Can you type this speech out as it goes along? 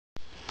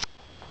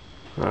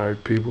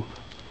Alright people,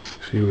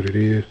 see what it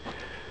is.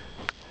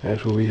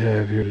 That's what we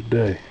have here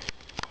today.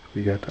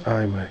 We got the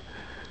iMac.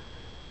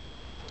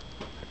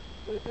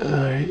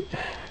 Alright,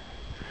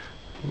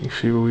 you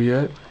see where we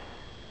at?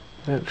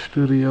 At the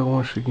studio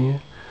once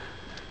again.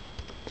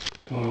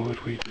 Doing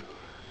what we do.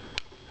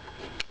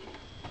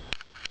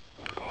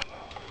 What's going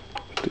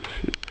on with this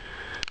shit?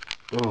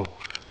 Boom,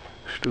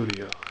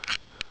 studio.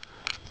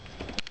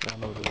 I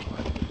know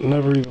this.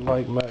 Never even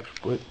liked Macs,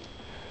 but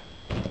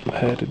I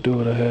had to do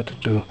what I had to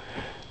do.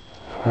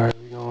 Alright,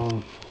 we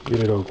gonna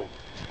get it open.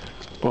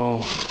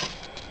 Boom.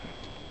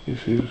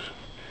 This is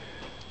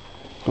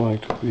going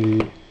to be,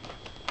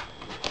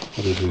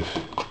 what is this?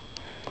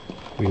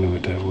 We knew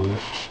what that was.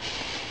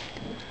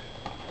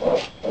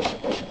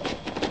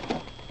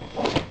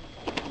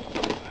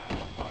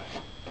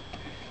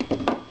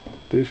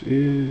 This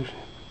is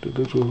the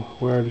little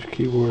wireless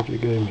keyboard they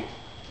gave me.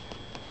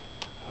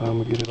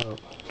 I'm gonna get it out.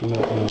 Do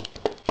not know.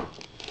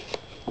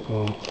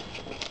 Boom.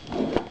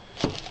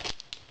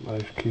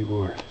 Nice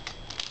keyboard.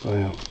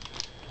 Bam.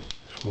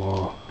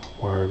 Small,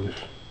 wireless.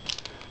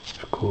 It's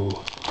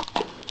cool.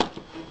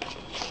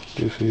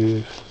 This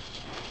is,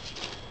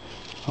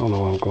 I don't know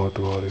why I'm going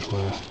through all this,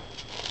 man.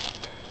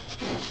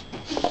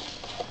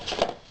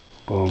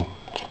 Boom.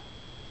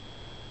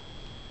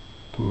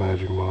 The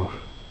Magic Mouse.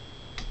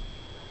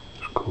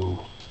 It's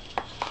cool.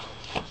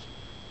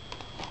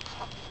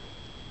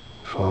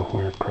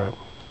 Software crap.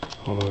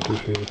 I don't know what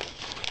this is.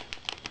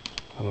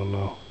 I don't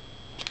know.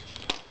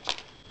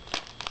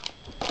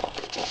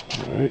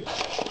 Alright.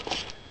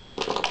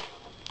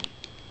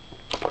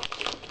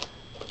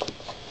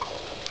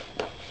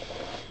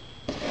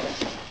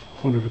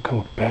 I wonder if it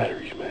comes with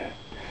batteries, man.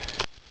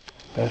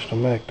 That's the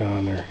Mac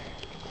down there.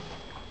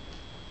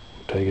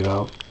 Take it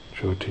out,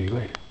 show it to you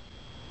later.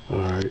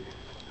 Alright,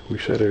 we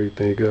set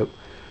everything up.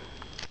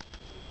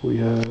 We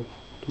have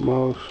the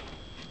mouse,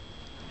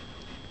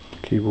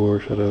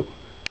 keyboard set up,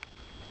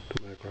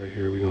 the Mac right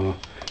here. We're gonna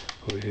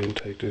go ahead and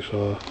take this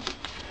off.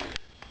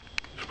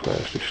 This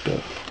plastic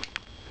stuff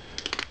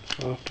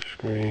off the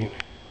screen.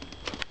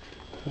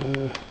 I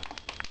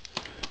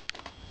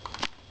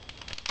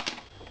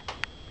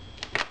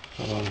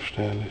don't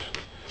understand this.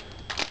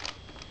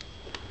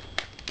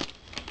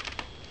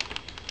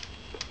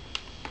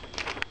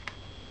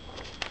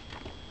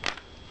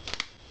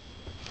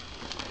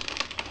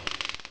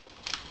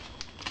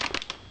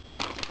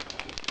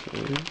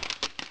 Okay.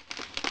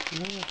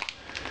 Yeah.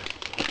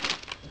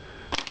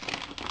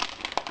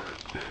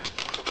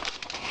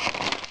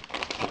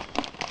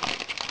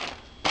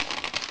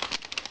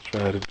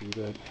 Try to do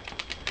that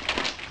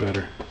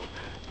better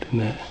than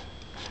that,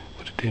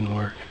 but it didn't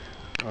work.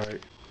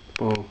 Alright,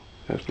 boom,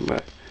 that's the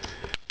Mac.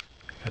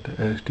 Got the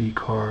SD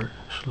card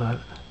slot,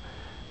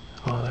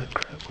 all that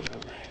crap,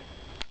 whatever.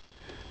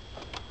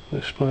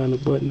 Let's find the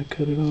button to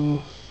cut it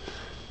on.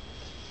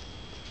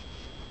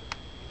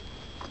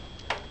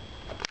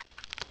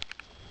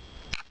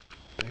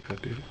 I think I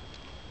did it.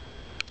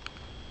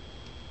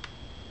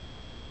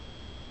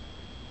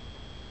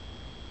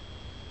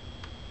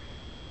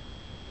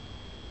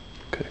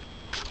 Okay,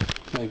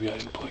 maybe I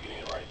didn't plug it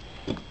in right.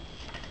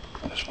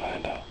 Let's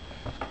find out.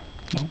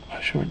 Nope,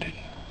 I sure didn't.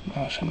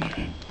 No, it's in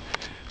there.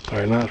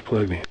 Alright, now it's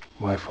plugged in.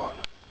 My fault.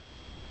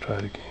 Try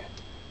it again.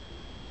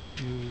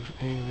 Use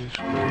English.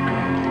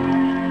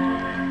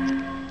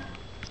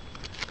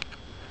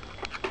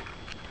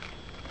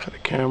 Got a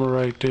camera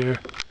right there.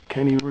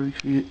 Can't even really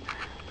see it.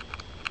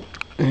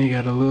 And you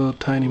got a little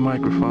tiny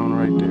microphone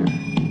right there.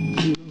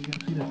 You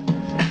gotta see that.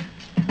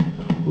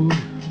 Ooh.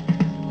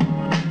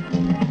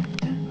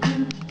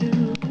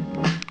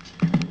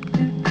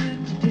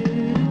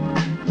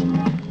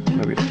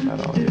 Maybe that's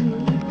not all yet.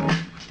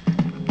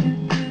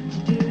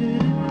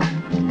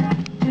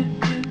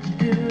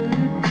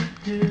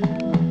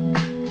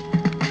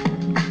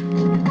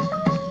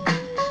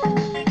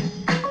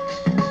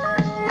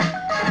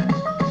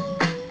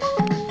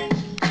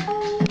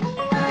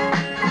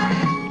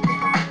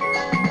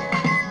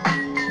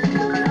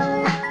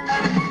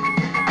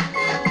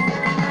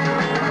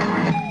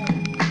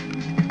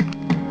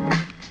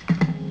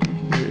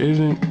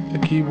 Isn't the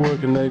keyboard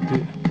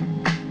connected?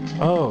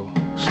 Oh,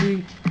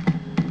 see?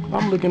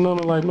 I'm looking on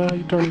it like, man, how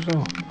you turn this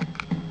on?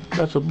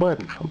 That's a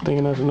button. I'm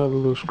thinking that's another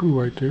little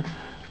screw right there.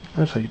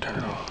 That's how you turn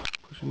it on.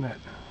 Pushing that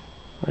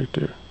right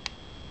there.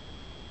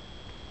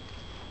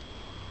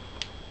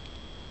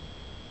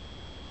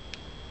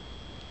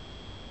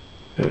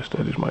 Yes,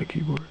 that is my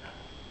keyboard.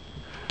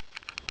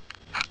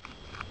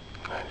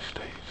 United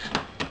States.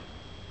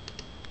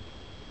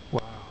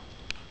 Wow.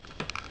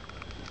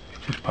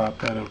 Just popped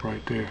that up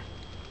right there.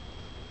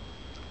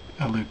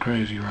 I look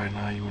crazy right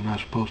now. You were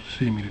not supposed to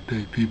see me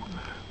today, people.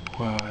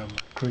 Wow, I have my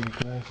crazy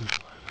glasses.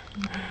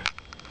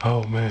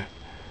 Oh man.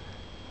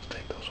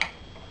 Take those off.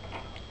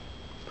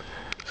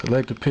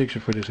 Select a picture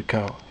for this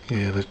account.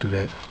 Yeah, let's do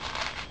that.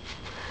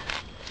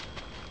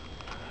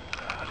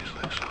 Oh, this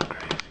looks so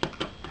crazy.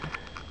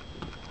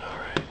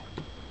 Alright.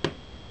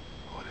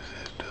 What does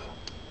this do?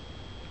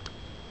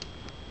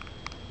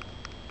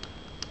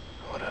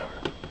 Whatever.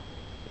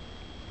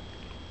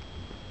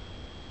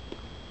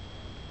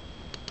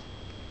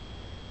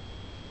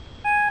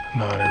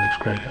 Nah, that looks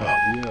great. Oh,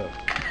 yeah. You know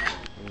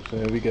what I'm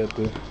saying? We got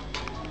the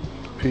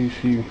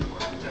PC,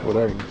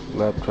 whatever,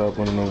 laptop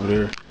running over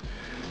there.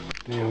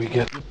 Then we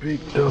got the big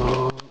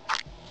dog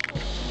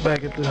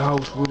back at the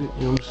house with it,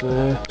 you know what I'm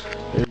saying?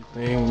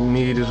 Everything we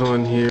need is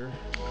on here. You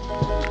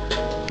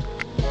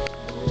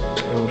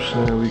know what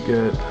I'm saying? We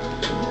got,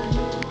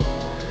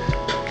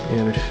 you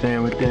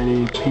understand what that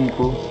is,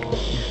 people?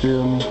 You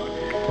feel me?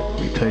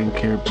 We taking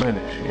care of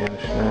business, you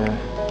understand?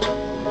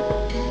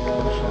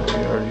 So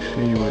you already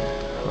see where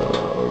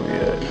we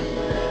at.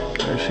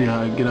 Let's see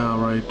how I get out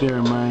right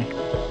there, man.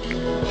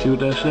 See what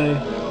that say?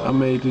 I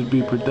made this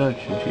be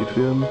productions, you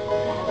feel me?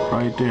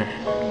 Right there.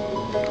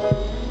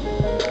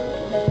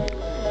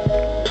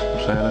 I'm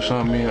saying that's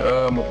something me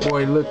and my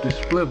boy Lift this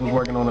Split was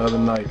working on the other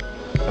night.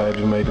 I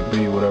just made the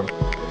beat, whatever.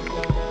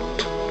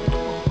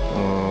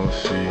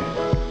 Let's see.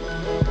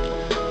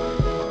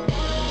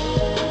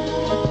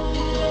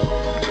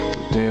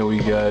 Then we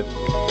got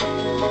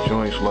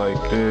joints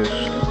like this.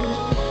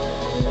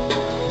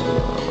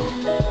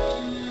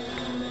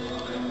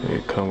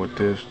 It come with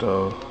this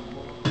though.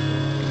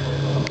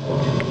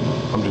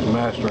 I'm just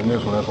mastering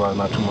this one, that's why there's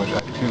not too much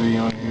activity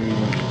on here, you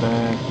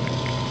understand?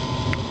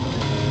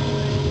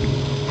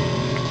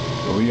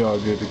 So we all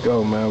good to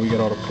go, man. We got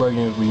all the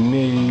plugins we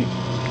need. You know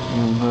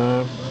what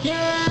I'm saying?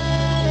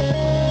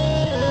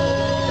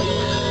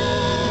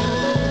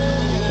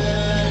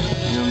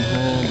 You know what I'm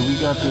saying? We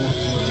got the...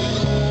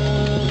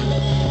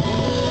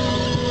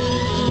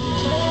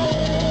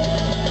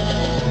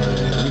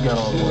 We got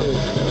all the ones.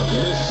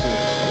 Listen,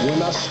 when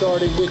I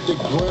started with the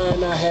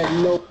grind, I had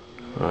no...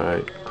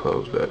 Alright,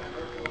 close that.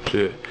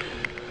 Shit.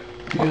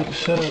 We got the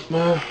setup,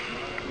 man.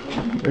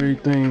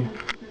 Everything,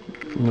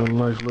 you know,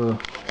 nice little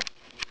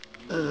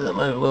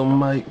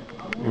mic.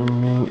 You know what I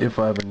mean? If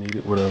I ever need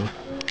it, whatever.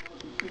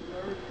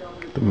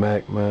 The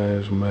Mac, man,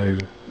 is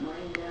amazing.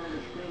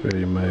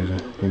 Very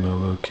amazing. You know,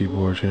 little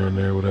keyboards here and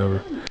there,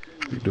 whatever.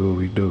 We do what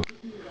we do.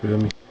 Feel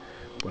me?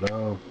 But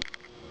I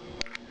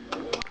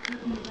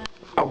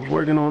was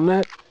working on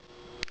that.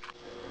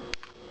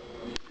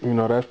 You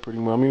know, that's pretty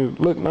much, I mean, it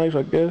looked nice,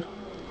 I guess.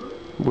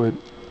 But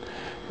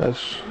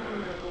that's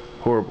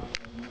horrible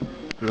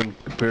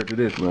compared to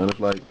this, man. It's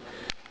like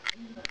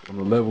on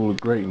the level of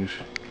greatness.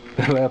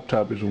 The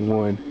laptop is a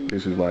 1,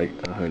 this is like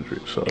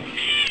 100. So,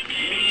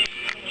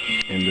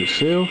 and the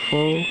cell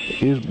phone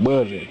is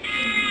buzzing.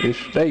 It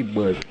stay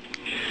buzzing.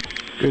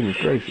 Goodness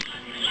gracious.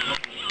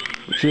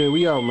 But yeah,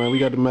 we out, man. We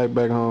got the Mac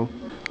back home.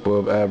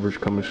 Above average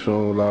coming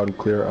soon, loud and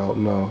clear, out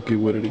now. Get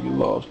with it or you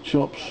lost,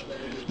 chumps.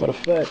 Matter of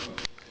fact,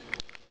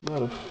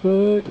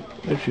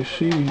 as you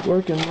see, we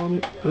working on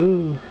it.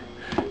 Ooh,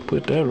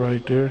 put that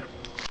right there.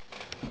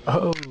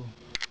 Oh.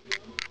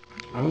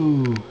 You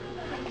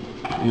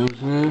know what I'm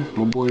saying?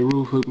 My boy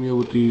Roof hooked me up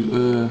with these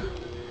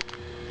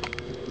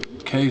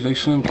cases. They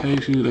slim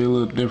cases. They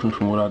look different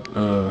from what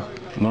I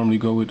normally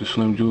go with. The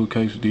slim jewel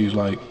cases. These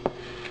like,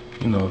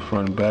 you know,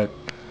 front and back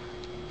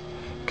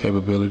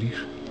capabilities,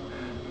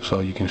 so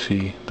you can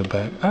see the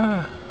back.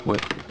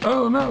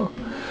 Oh no!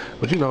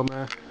 But you know,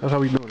 man, that's how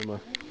we doing it,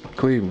 man.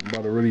 Cleveland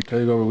about to really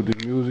take over with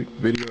this music,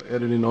 video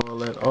editing, all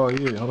that. Oh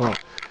yeah, hold on.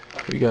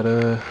 We got you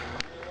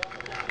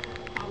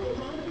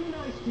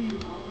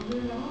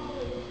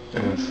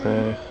know what I'm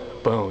saying?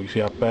 Boom, you see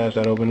how fast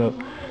that opened up?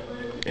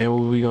 And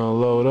what we gonna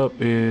load up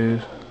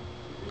is,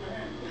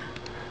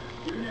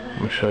 I'm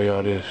gonna show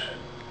y'all this.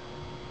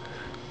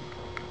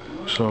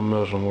 Something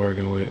else I'm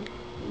working with.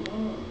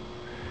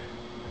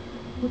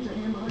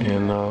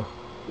 And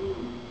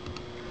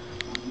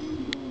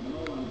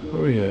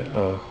where we at?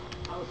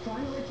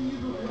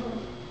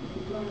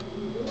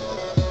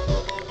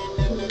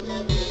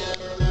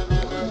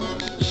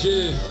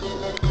 Yeah.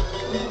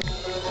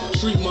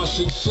 Treat my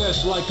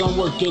success like I'm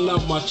working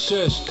out my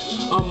chest.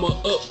 I'ma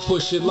up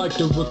push it like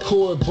the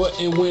record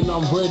button when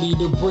I'm ready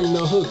to bring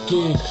the hook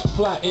in.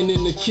 Plotting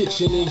in the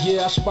kitchen and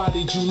yeah, I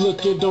spotted you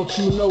looking. Don't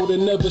you know to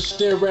never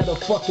stare at a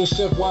fucking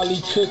chef while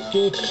he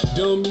cooking?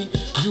 Dummy,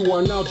 you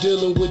are now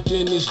dealing with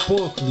Dennis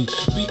Bunkley.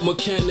 Beat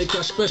mechanic,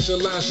 I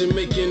specialize in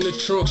making the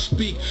trunk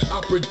speak.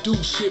 I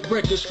produce hit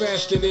records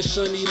faster than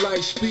Sunny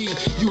Light Speed.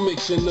 You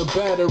mixing the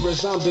batter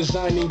as I'm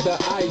designing the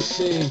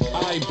icing.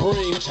 I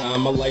bring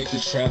time, I like to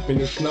trap in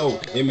the snow.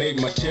 It made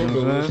my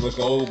Timberlands look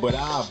old, but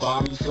I'll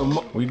buy me some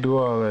more. We do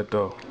all that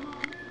though.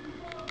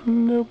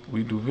 Nope.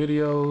 We do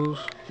videos,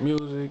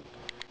 music,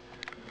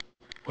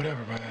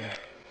 whatever, man.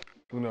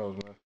 Who knows,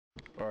 man.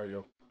 Alright,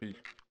 yo. Peace.